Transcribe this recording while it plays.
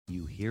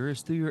hear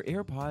us through your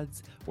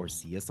AirPods or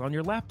see us on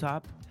your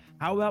laptop,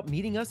 how about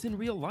meeting us in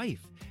real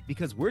life?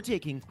 Because we're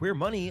taking Queer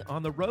Money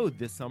on the road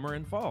this summer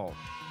and fall.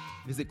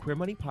 Visit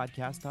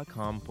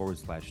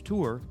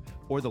queermoneypodcast.com/tour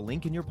or the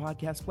link in your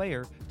podcast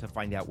player to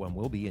find out when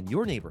we'll be in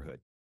your neighborhood.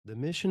 The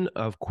mission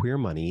of Queer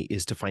Money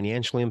is to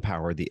financially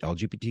empower the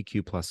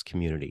LGBTQ plus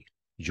community.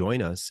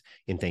 Join us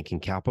in thanking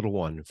Capital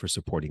One for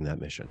supporting that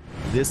mission.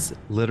 This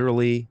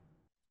literally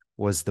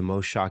was the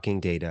most shocking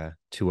data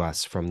to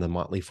us from the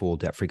Motley Fool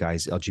Debt-Free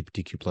Guys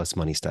LGBTQ plus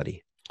money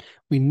study.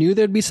 We knew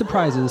there'd be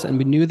surprises and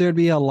we knew there'd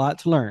be a lot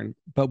to learn,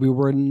 but we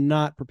were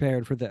not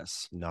prepared for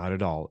this. Not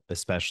at all,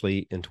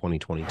 especially in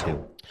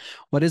 2022.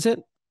 What is it?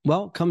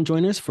 Well, come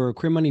join us for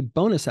Queer Money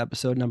bonus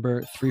episode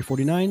number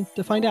 349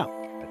 to find out.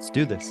 Let's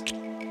do this.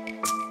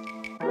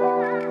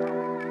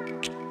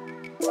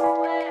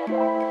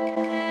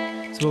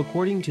 So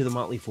according to the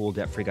Motley Fool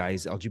Debt-Free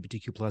Guys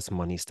LGBTQ plus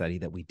money study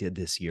that we did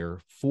this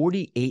year,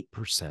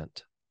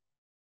 48%,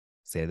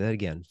 say that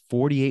again,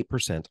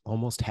 48%,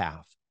 almost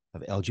half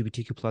of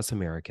LGBTQ plus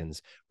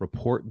Americans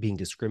report being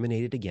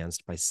discriminated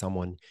against by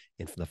someone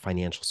in the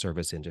financial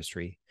service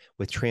industry,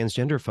 with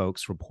transgender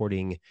folks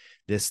reporting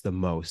this the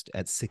most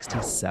at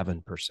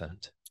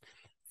 67%.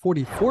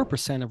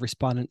 44% of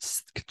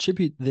respondents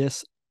contribute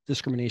this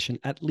discrimination,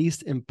 at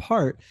least in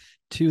part,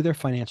 to their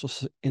financial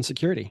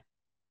insecurity.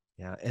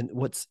 Yeah, and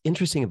what's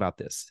interesting about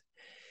this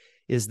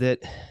is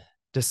that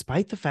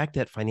despite the fact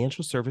that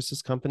financial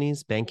services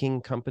companies, banking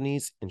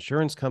companies,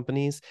 insurance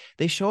companies,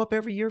 they show up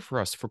every year for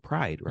us for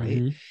Pride, right?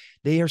 Mm-hmm.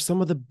 They are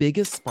some of the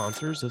biggest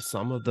sponsors of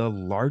some of the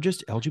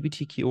largest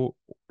LGBTQ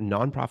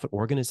nonprofit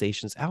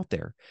organizations out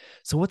there.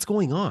 So what's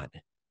going on?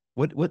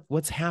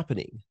 What's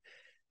happening?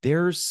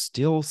 There's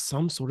still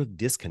some sort of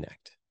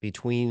disconnect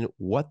between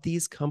what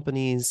these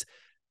companies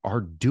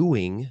are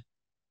doing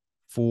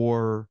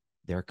for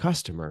their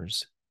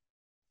customers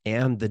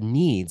and the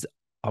needs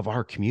of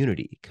our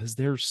community, because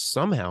they're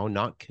somehow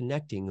not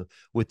connecting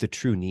with the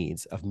true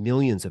needs of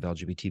millions of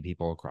LGBT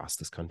people across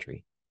this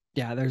country.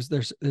 Yeah,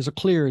 there's a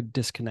clear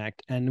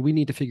disconnect, and we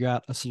need to figure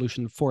out a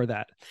solution for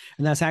that.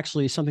 And that's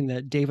actually something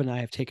that Dave and I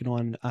have taken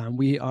on.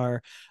 We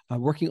are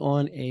working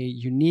on a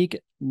unique,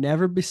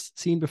 never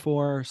seen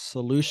before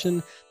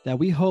solution that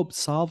we hope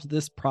solves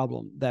this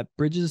problem, that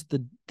bridges the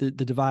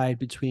divide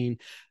between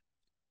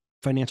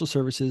financial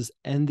services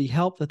and the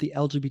help that the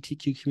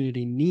LGBTQ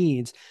community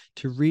needs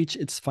to reach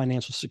its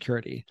financial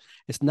security.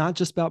 It's not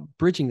just about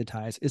bridging the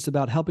ties, it's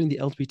about helping the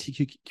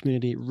LGBTQ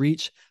community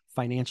reach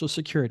financial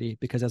security,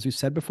 because as we've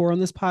said before on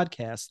this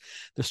podcast,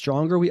 the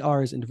stronger we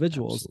are as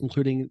individuals, Absolutely.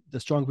 including the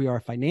stronger we are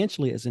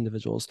financially as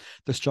individuals,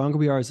 the stronger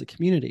we are as a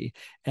community,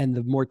 and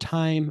the more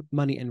time,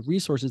 money, and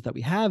resources that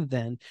we have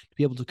then to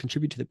be able to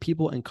contribute to the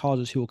people and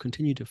causes who will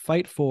continue to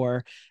fight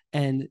for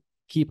and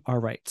keep our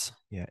rights.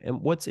 Yeah.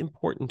 And what's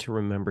important to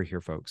remember here,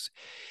 folks,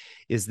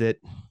 is that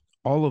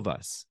all of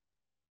us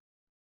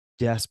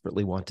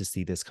desperately want to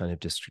see this kind of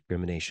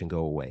discrimination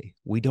go away.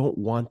 We don't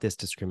want this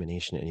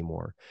discrimination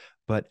anymore,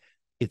 but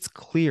it's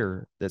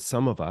clear that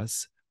some of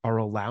us are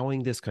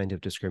allowing this kind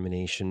of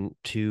discrimination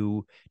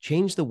to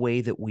change the way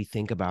that we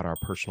think about our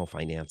personal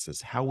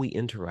finances, how we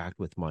interact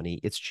with money.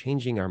 It's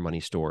changing our money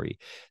story.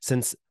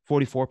 Since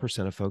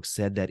 44% of folks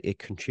said that it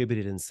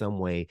contributed in some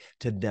way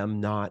to them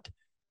not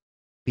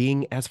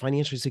being as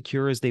financially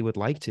secure as they would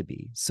like to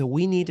be. So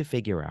we need to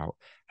figure out,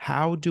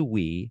 how do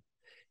we,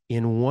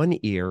 in one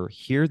ear,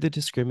 hear the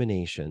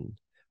discrimination,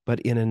 but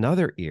in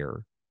another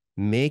ear,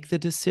 make the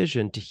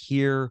decision to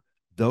hear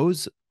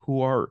those who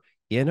are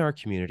in our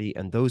community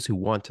and those who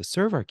want to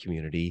serve our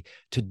community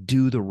to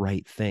do the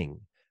right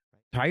thing.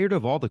 Tired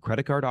of all the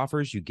credit card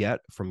offers you get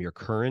from your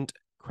current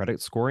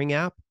credit scoring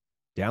app?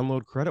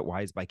 Download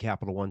CreditWise by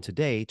Capital One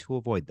today to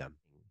avoid them.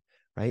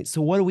 Right?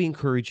 So what do we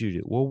encourage you to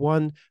do? Well,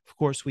 one, of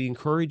course, we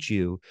encourage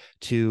you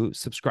to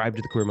subscribe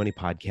to the Queer Money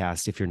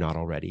Podcast if you're not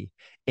already,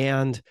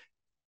 and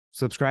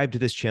subscribe to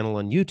this channel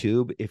on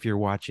YouTube if you're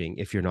watching,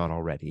 if you're not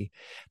already.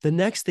 The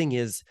next thing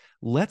is,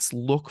 let's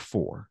look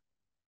for,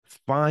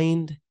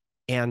 find,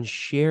 and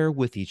share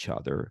with each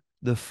other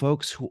the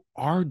folks who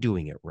are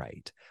doing it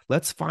right.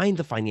 Let's find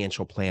the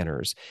financial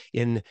planners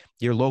in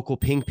your local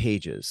pink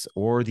pages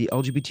or the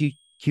LGBTQ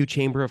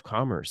Chamber of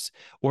Commerce,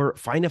 or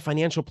find a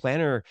financial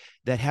planner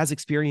that has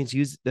experience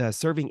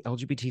serving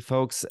LGBT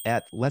folks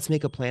at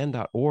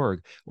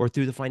letsmakeaplan.org or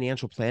through the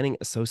Financial Planning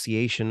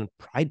Association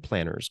Pride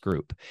Planners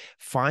group.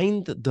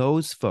 Find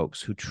those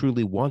folks who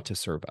truly want to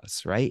serve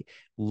us, right?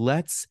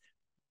 Let's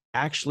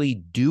actually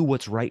do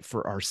what's right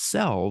for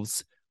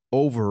ourselves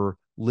over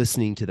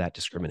listening to that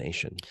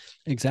discrimination.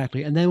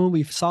 Exactly. And then when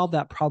we've solved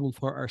that problem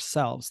for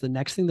ourselves, the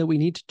next thing that we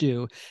need to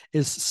do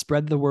is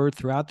spread the word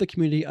throughout the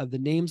community of the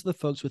names of the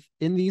folks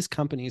within these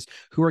companies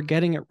who are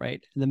getting it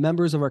right, and the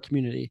members of our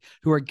community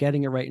who are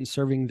getting it right and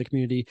serving the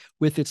community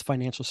with its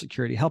financial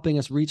security, helping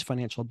us reach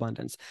financial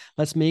abundance.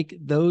 Let's make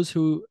those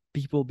who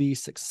people be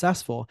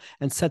successful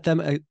and set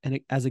them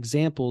as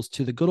examples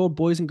to the good old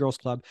Boys and Girls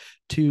Club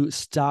to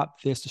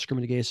stop this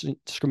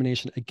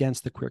discrimination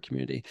against the queer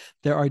community.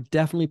 There are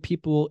definitely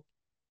people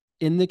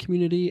in the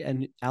community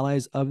and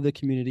allies of the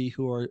community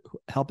who are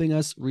helping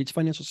us reach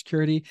financial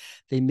security.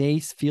 They may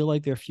feel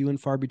like they're few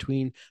and far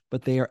between,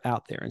 but they are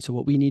out there. And so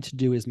what we need to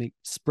do is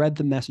spread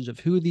the message of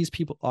who these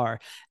people are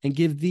and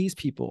give these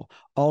people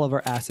all of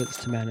our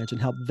assets to manage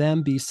and help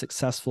them be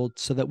successful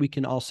so that we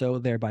can also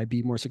thereby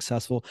be more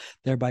successful,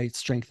 thereby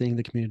strengthening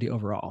the community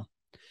overall.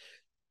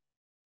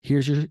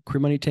 Here's your Queer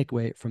Money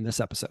takeaway from this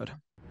episode.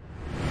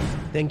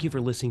 Thank you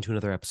for listening to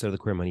another episode of the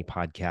Queer Money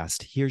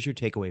Podcast. Here's your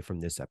takeaway from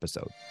this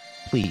episode.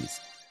 Please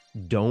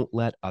don't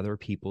let other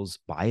people's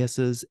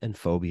biases and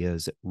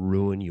phobias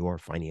ruin your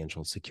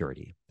financial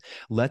security.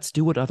 Let's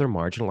do what other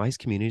marginalized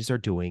communities are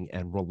doing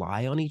and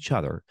rely on each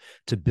other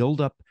to build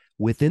up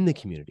within the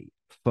community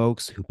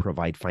folks who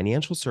provide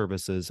financial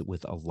services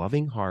with a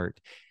loving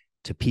heart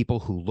to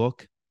people who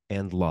look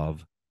and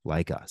love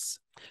like us.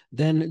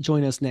 Then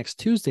join us next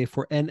Tuesday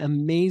for an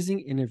amazing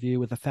interview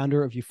with the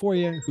founder of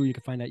Euphoria, who you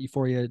can find at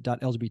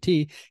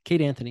euphoria.lgbt,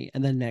 Kate Anthony,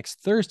 and then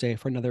next Thursday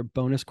for another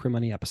bonus Queer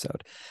Money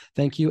episode.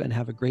 Thank you and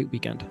have a great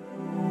weekend.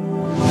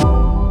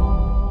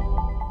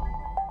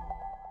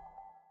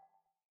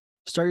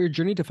 Start your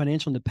journey to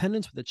financial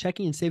independence with a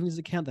checking and savings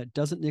account that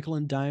doesn't nickel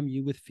and dime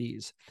you with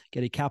fees.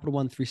 Get a Capital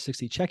One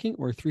 360 checking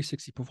or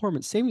 360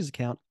 performance savings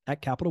account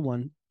at Capital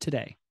One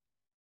today.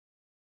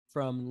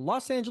 From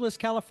Los Angeles,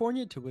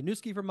 California to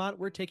Winooski, Vermont,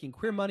 we're taking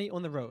Queer Money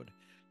on the road.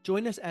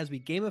 Join us as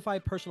we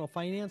gamify personal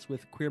finance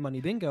with Queer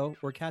Money Bingo,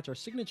 or catch our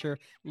signature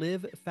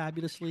Live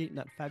Fabulously,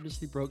 Not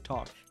Fabulously Broke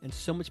talk, and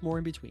so much more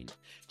in between.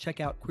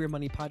 Check out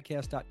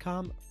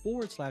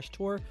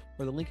queermoneypodcast.com/tour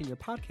or the link in your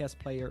podcast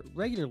player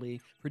regularly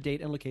for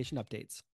date and location updates.